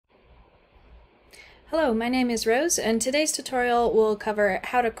Hello, my name is Rose, and today's tutorial will cover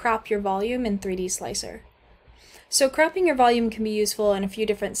how to crop your volume in 3D Slicer. So cropping your volume can be useful in a few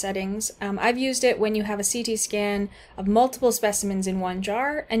different settings. I've used it when you have a CT scan of multiple specimens in one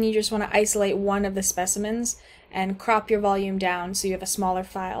jar, and you just want to isolate one of the specimens and crop your volume down so you have a smaller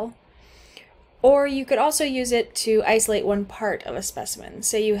file. Or you could also use it to isolate one part of a specimen.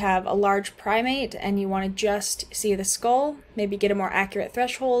 Say you have a large primate and you want to just see the skull, maybe get a more accurate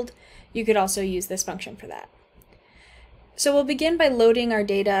threshold. You could also use this function for that. So we'll begin by loading our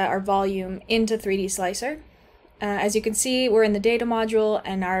data, our volume, into 3D Slicer. As you can see, we're in the data module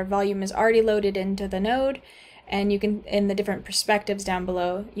and our volume is already loaded into the node, and you can, in the different perspectives down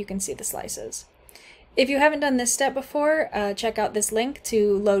below, you can see the slices. If you haven't done this step before, check out this link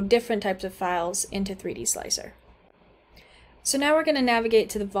to load different types of files into 3D Slicer. So now we're going to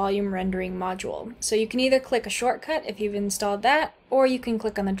navigate to the volume rendering module. So you can either click a shortcut if you've installed that, or you can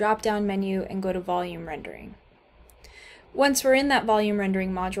click on the drop-down menu and go to volume rendering. Once we're in that volume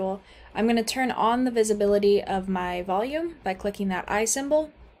rendering module, I'm going to turn on the visibility of my volume by clicking that eye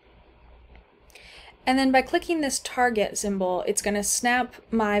symbol. And then by clicking this target symbol, it's going to snap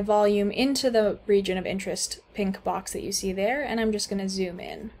my volume into the region of interest pink box that you see there, and I'm just going to zoom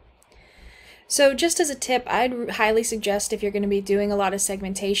in. So just as a tip, I'd highly suggest if you're going to be doing a lot of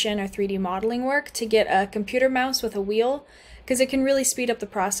segmentation or 3D modeling work to get a computer mouse with a wheel, because it can really speed up the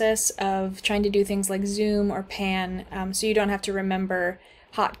process of trying to do things like zoom or pan, so you don't have to remember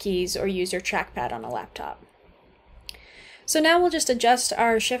hotkeys or use your trackpad on a laptop. So now we'll just adjust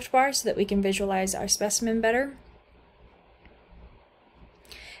our shift bar so that we can visualize our specimen better.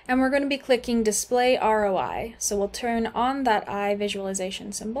 And we're going to be clicking Display ROI, so we'll turn on that eye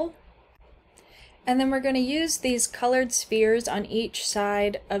visualization symbol. And then we're going to use these colored spheres on each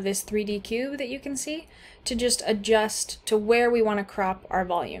side of this 3D cube that you can see to just adjust to where we want to crop our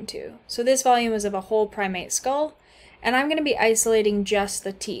volume to. So this volume is of a whole primate skull, and I'm going to be isolating just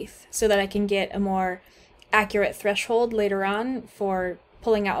the teeth so that I can get a more accurate threshold later on for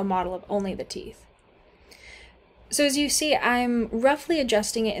pulling out a model of only the teeth. So as you see, I'm roughly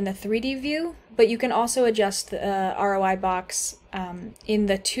adjusting it in the 3D view, but you can also adjust the ROI box in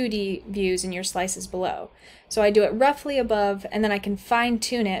the 2D views in your slices below. So I do it roughly above, and then I can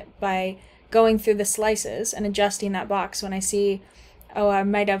fine-tune it by going through the slices and adjusting that box when I see, oh, I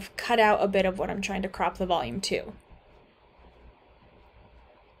might have cut out a bit of what I'm trying to crop the volume to.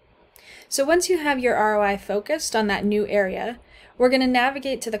 So once you have your ROI focused on that new area, we're going to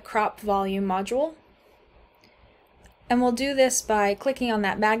navigate to the crop volume module. And we'll do this by clicking on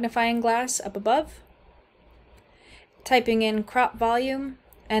that magnifying glass up above, typing in crop volume,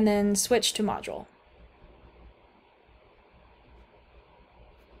 and then switch to module.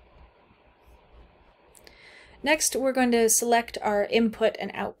 Next, we're going to select our input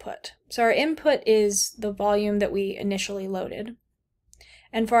and output. So our input is the volume that we initially loaded.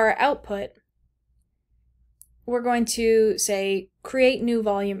 And for our output, we're going to say create new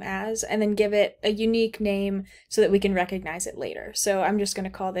volume as, and then give it a unique name so that we can recognize it later. So I'm just going to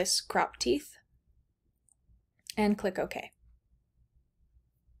call this crop teeth and click OK.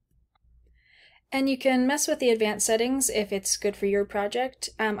 And you can mess with the advanced settings if it's good for your project.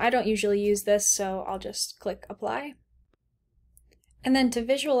 I don't usually use this, so I'll just click apply. And then to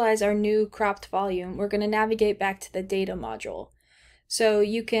visualize our new cropped volume, we're going to navigate back to the data module. So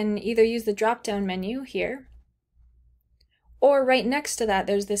you can either use the drop-down menu here, or right next to that,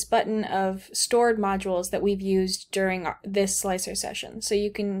 there's this button of stored modules that we've used during this slicer session. So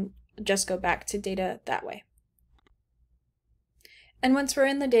you can just go back to data that way. And once we're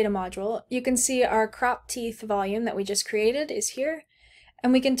in the data module, you can see our crop teeth volume that we just created is here.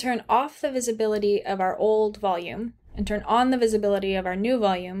 And we can turn off the visibility of our old volume and turn on the visibility of our new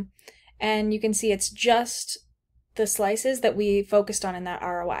volume. And you can see it's just the slices that we focused on in that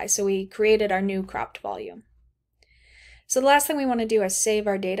ROI. So we created our new cropped volume. So the last thing we want to do is save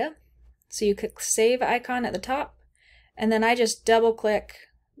our data. So you click Save icon at the top, and then I just double click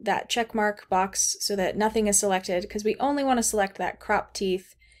that check mark box so that nothing is selected, because we only want to select that crop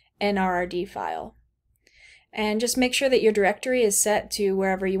teeth NRRD file. And just make sure that your directory is set to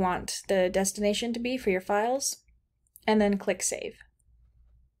wherever you want the destination to be for your files, and then click Save.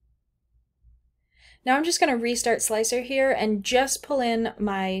 Now I'm just going to restart Slicer here and just pull in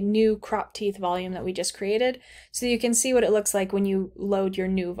my new crop teeth volume that we just created so you can see what it looks like when you load your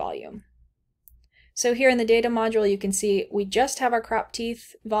new volume. So here in the data module you can see we just have our crop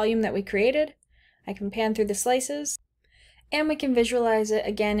teeth volume that we created. I can pan through the slices, and we can visualize it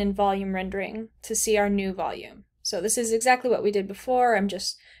again in volume rendering to see our new volume. So this is exactly what we did before. I'm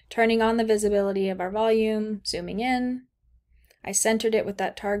just turning on the visibility of our volume, zooming in. I centered it with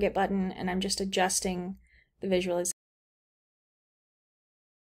that target button, and I'm just adjusting the visualization.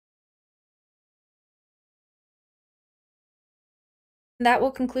 That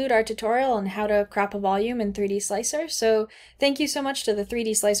will conclude our tutorial on how to crop a volume in 3D Slicer. So thank you so much to the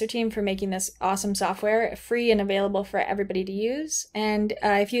 3D Slicer team for making this awesome software free and available for everybody to use. And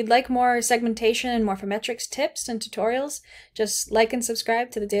if you'd like more segmentation and morphometrics tips and tutorials, just like and subscribe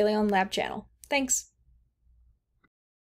to the Daily On Lab channel. Thanks!